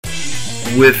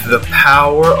With the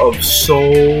power of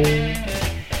soul,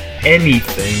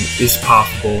 anything is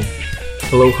possible.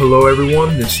 Hello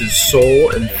everyone, this is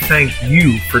Soul, and thank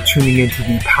you for tuning into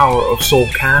the Power of Soul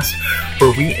cast,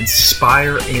 where we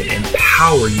inspire and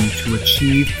empower you to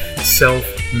achieve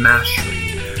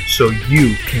self-mastery, so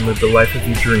you can live the life of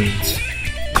your dreams.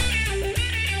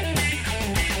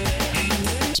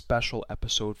 Special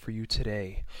episode for you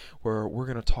today, where we're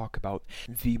going to talk about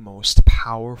the most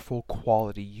powerful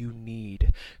quality you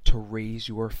need to raise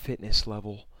your fitness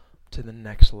level to the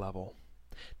next level.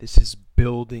 This is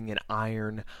building an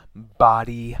iron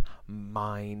body,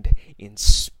 mind, and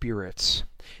spirit.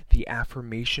 The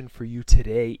affirmation for you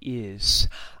today is,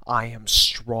 I am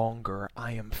stronger,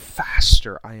 I am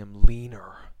faster, I am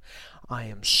leaner. I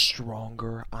am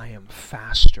stronger, I am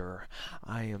faster,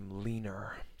 I am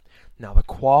leaner. Now, the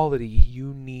quality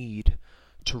you need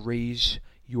to raise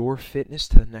your fitness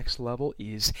to the next level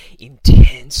is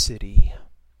intensity.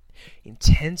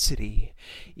 Intensity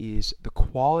is the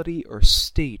quality or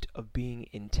state of being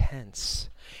intense.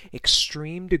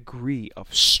 Extreme degree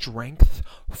of strength,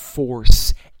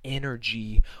 force,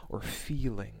 energy, or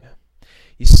feeling.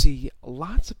 You see,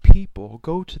 lots of people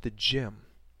go to the gym,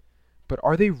 but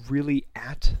are they really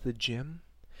at the gym?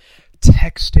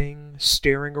 Texting,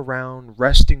 staring around,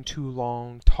 resting too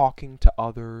long, talking to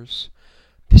others.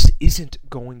 This isn't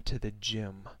going to the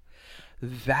gym.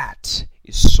 That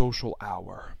is social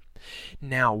hour.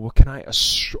 Now, what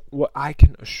I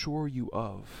can assure you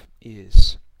of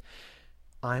is,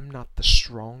 I'm not the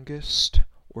strongest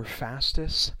or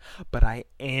fastest, but I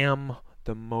am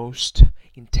the most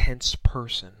intense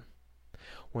person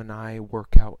when I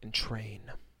work out and train.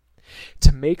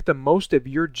 To make the most of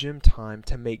your gym time,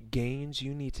 to make gains,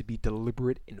 you need to be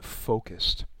deliberate and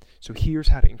focused. So here's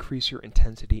how to increase your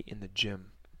intensity in the gym.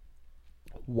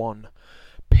 1.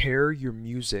 Pair your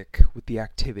music with the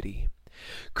activity.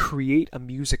 Create a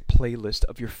music playlist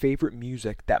of your favorite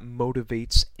music that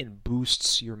motivates and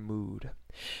boosts your mood.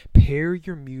 Pair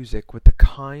your music with the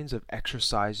kinds of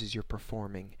exercises you're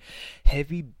performing.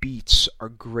 Heavy beats are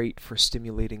great for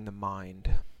stimulating the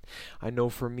mind. I know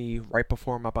for me, right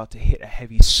before I'm about to hit a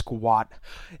heavy squat,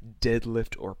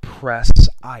 deadlift, or press,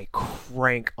 I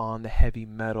crank on the heavy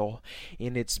metal,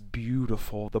 and it's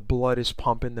beautiful. The blood is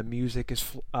pumping, the music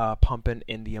is pumping,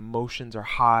 and the emotions are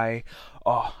high.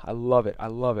 Oh, I love it. I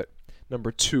love it.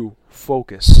 Number 2,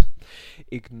 focus.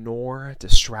 Ignore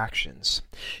distractions.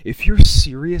 If you're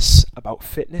serious about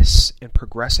fitness and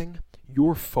progressing,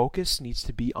 your focus needs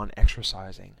to be on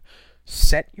exercising.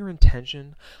 Set your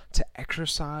intention to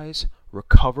exercise,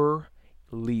 recover,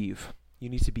 leave. You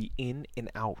need to be in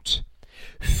and out.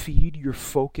 Feed your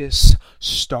focus,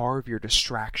 starve your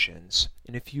distractions.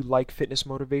 And if you like fitness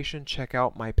motivation, check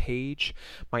out my page,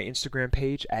 my Instagram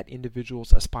page at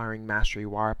Individuals Aspiring Mastery,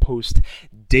 where I post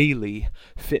daily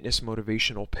fitness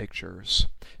motivational pictures.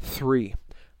 3.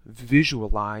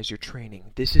 Visualize your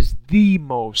training. This is the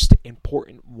most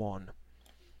important one.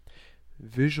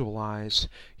 Visualize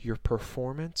your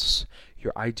performance,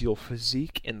 your ideal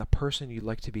physique, and the person you'd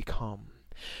like to become.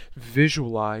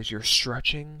 Visualize your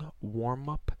stretching,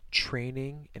 warm-up,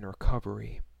 training, and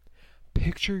recovery.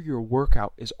 Picture your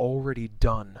workout is already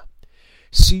done.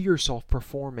 See yourself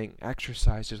performing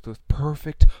exercises with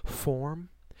perfect form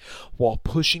while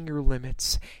pushing your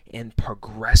limits and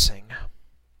progressing.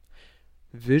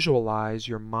 Visualize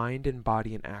your mind and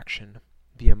body in action.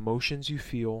 The emotions you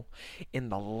feel,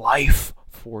 and the life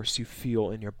force you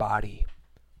feel in your body.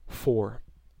 4.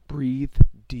 Breathe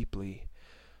deeply.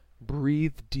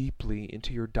 Breathe deeply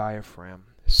into your diaphragm,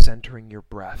 centering your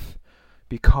breath.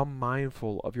 Become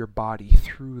mindful of your body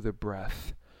through the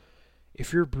breath.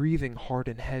 If you're breathing hard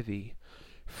and heavy,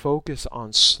 focus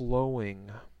on slowing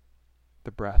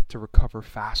the breath to recover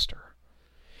faster.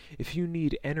 If you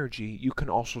need energy, you can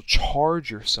also charge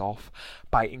yourself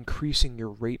by increasing your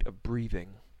rate of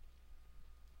breathing.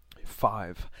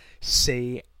 5.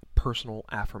 Say personal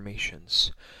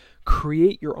affirmations.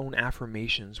 Create your own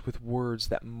affirmations with words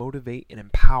that motivate and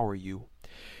empower you.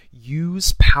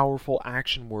 Use powerful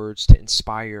action words to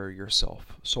inspire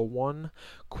yourself. So one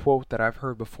quote that I've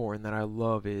heard before and that I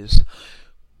love is,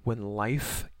 when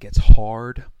life gets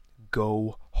hard,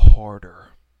 go harder.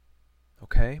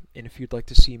 Okay? And if you'd like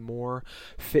to see more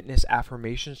fitness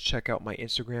affirmations, check out my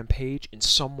Instagram page. And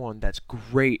someone that's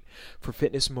great for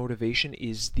fitness motivation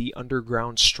is the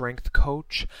Underground Strength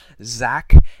Coach,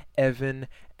 Zach Evan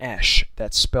Esch.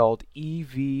 That's spelled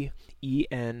EVEN-ESH.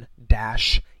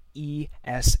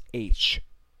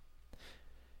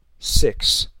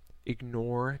 6.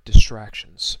 Ignore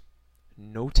distractions.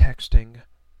 No texting,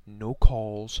 no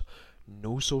calls,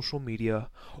 no social media,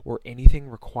 or anything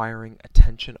requiring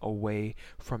attention away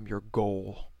from your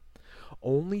goal.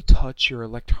 Only touch your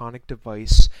electronic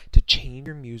device to change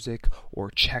your music or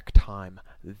check time.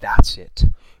 That's it.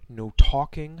 No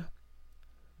talking.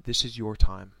 This is your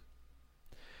time.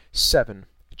 7.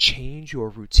 Change your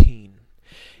routine.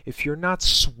 If you're not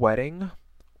sweating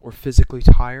or physically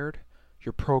tired,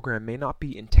 your program may not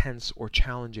be intense or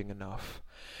challenging enough.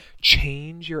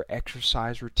 Change your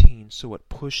exercise routine so it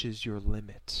pushes your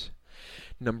limits.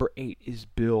 Number 8 is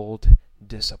build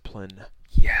discipline.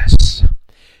 Yes.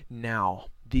 Now,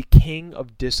 the king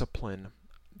of discipline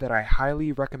that I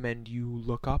highly recommend you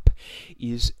look up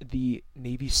is the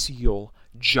Navy SEAL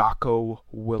Jocko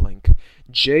Willink.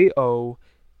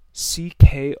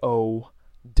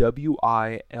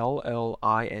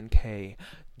 JOCKOWILLINK.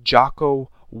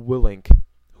 Jocko Willink,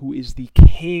 who is the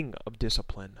king of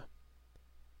discipline.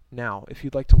 Now, if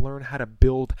you'd like to learn how to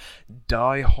build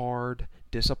die-hard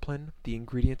discipline, the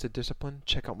ingredients of discipline,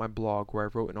 check out my blog where I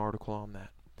wrote an article on that.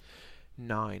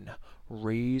 9.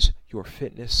 Raise your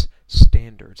fitness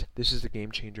standards. This is the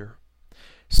game changer.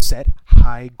 Set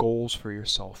high goals for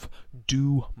yourself.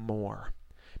 Do more.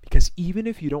 Because even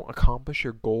if you don't accomplish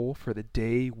your goal for the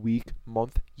day, week,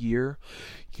 month, year,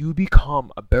 you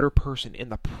become a better person in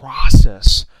the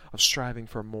process of striving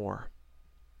for more.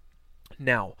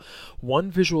 Now,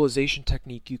 one visualization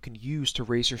technique you can use to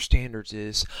raise your standards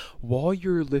is while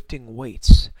you're lifting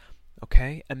weights.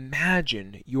 Okay?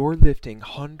 Imagine you're lifting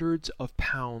hundreds of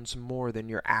pounds more than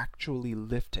you're actually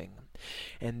lifting.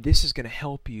 And this is going to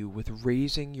help you with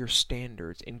raising your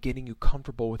standards and getting you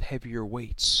comfortable with heavier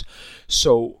weights.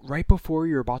 So, right before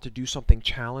you're about to do something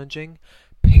challenging,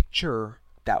 picture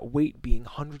that weight being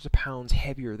hundreds of pounds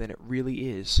heavier than it really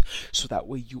is. So that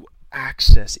way you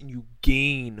access and you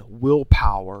gain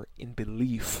willpower and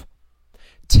belief.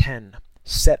 10.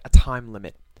 Set a time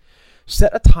limit.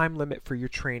 Set a time limit for your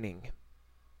training.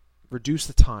 Reduce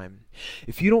the time.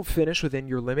 If you don't finish within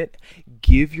your limit,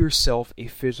 give yourself a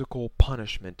physical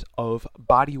punishment of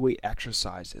body weight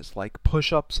exercises like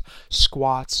push-ups,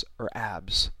 squats, or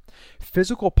abs.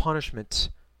 Physical punishment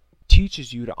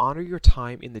teaches you to honor your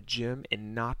time in the gym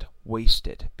and not waste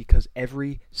it because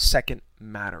every second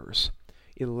matters.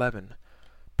 11.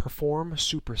 Perform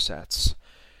supersets.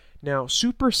 Now,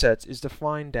 supersets is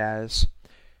defined as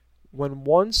when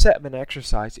one set of an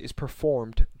exercise is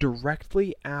performed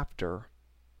directly after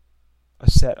a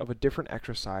set of a different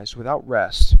exercise without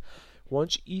rest.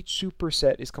 Once each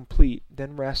superset is complete,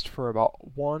 then rest for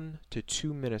about 1 to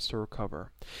 2 minutes to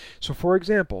recover. So for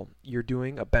example, you're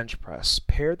doing a bench press.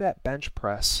 Pair that bench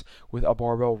press with a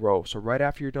barbell row. So right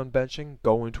after you're done benching,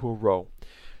 go into a row.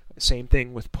 Same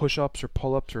thing with push-ups or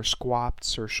pull-ups or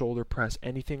squats or shoulder press,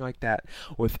 anything like that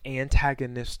with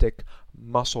antagonistic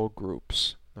muscle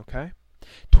groups. Okay?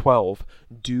 12.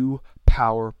 Do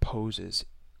power poses.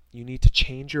 You need to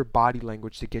change your body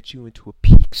language to get you into a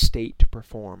peak state to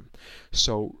perform.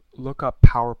 So look up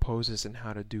power poses and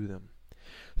how to do them.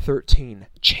 13.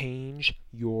 Change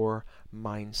your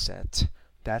mindset.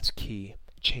 That's key.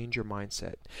 Change your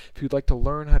mindset. If you'd like to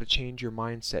learn how to change your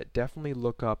mindset, definitely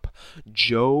look up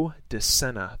Joe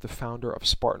DeSena, the founder of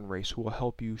Spartan Race, who will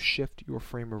help you shift your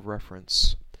frame of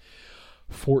reference.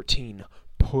 14.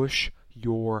 Push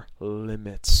your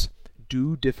limits.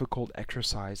 Do difficult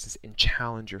exercises and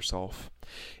challenge yourself.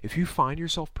 If you find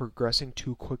yourself progressing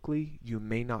too quickly, you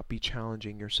may not be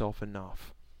challenging yourself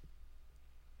enough.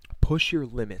 Push your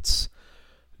limits,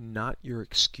 not your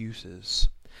excuses.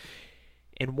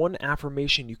 And one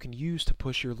affirmation you can use to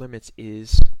push your limits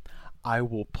is, I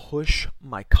will push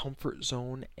my comfort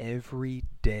zone every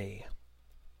day.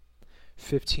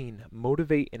 15.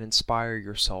 Motivate and inspire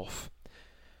yourself.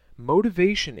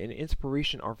 Motivation and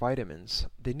inspiration are vitamins.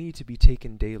 They need to be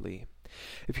taken daily.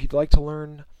 If you'd like to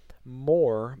learn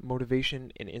more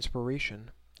motivation and inspiration,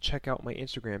 check out my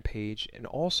Instagram page and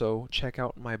also check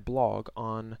out my blog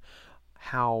on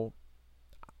how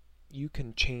you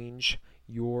can change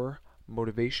your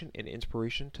motivation and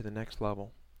inspiration to the next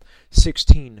level.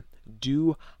 16.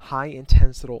 Do high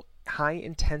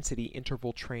intensity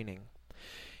interval training.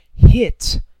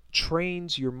 HIIT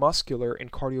trains your muscular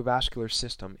and cardiovascular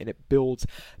system, and it builds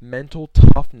mental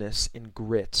toughness and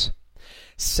grit.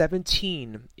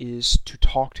 17 is to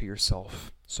talk to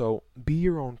yourself. So be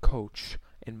your own coach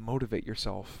and motivate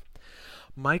yourself.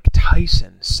 Mike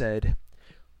Tyson said,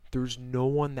 "There's no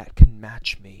one that can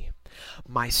match me.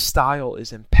 My style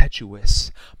is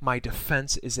impetuous. My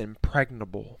defense is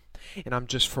impregnable. And I'm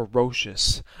just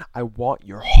ferocious. I want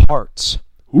your heart."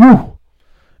 Ooh!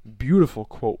 Beautiful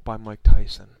quote by Mike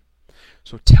Tyson.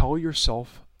 So tell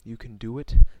yourself you can do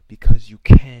it because you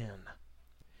can.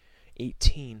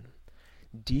 18.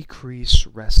 Decrease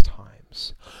rest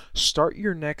times. Start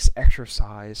your next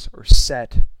exercise or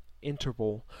set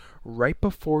interval right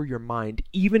before your mind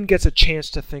even gets a chance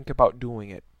to think about doing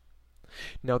it.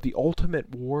 Now, the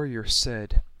Ultimate Warrior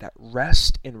said that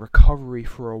rest and recovery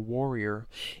for a warrior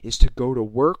is to go to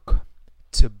work,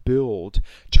 to build,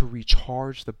 to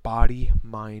recharge the body,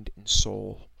 mind, and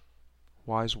soul.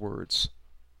 Wise words.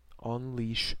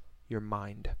 Unleash your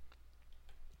mind.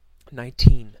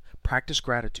 19. Practice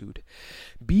gratitude.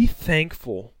 Be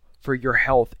thankful for your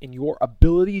health and your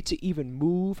ability to even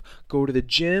move, go to the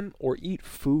gym, or eat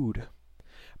food.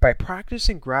 By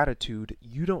practicing gratitude,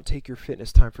 you don't take your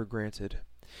fitness time for granted.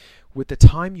 With the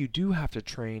time you do have to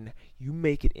train, you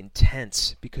make it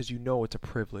intense because you know it's a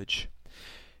privilege.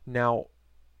 Now,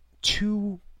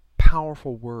 2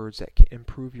 powerful words that can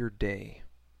improve your day.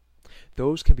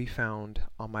 Those can be found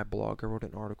on my blog. I wrote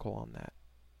an article on that.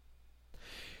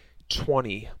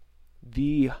 20.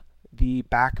 The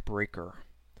backbreaker.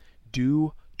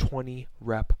 Do 20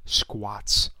 rep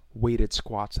squats. Weighted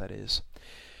squats, that is.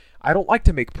 I don't like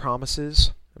to make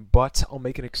promises, but I'll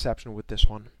make an exception with this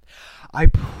one. I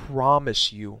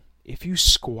promise you, if you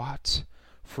squat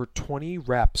for 20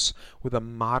 reps with a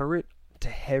moderate to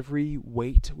heavy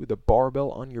weight with a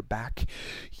barbell on your back,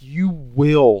 you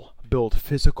will build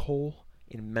physical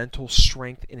and mental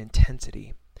strength and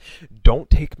intensity.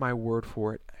 Don't take my word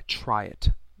for it. Try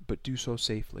it, but do so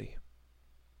safely.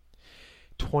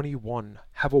 21.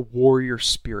 Have a warrior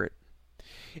spirit.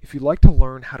 If you'd like to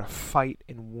learn how to fight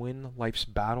and win life's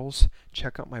battles,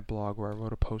 check out my blog where I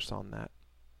wrote a post on that.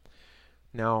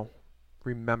 Now,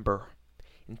 remember,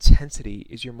 intensity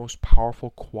is your most powerful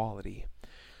quality.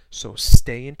 So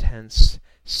stay intense,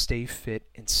 stay fit,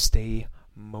 and stay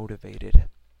motivated.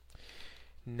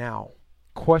 Now,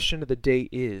 question of the day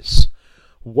is,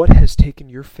 what has taken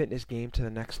your fitness game to the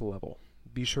next level?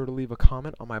 Be sure to leave a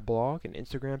comment on my blog and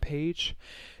Instagram page.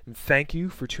 And thank you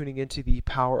for tuning into the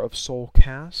Power of Soul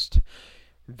cast.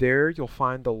 There you'll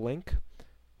find the link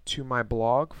to my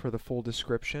blog for the full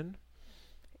description.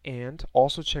 And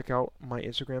also check out my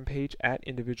Instagram page at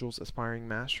Individuals Aspiring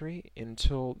Mastery.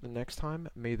 Until the next time,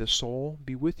 may the soul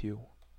be with you.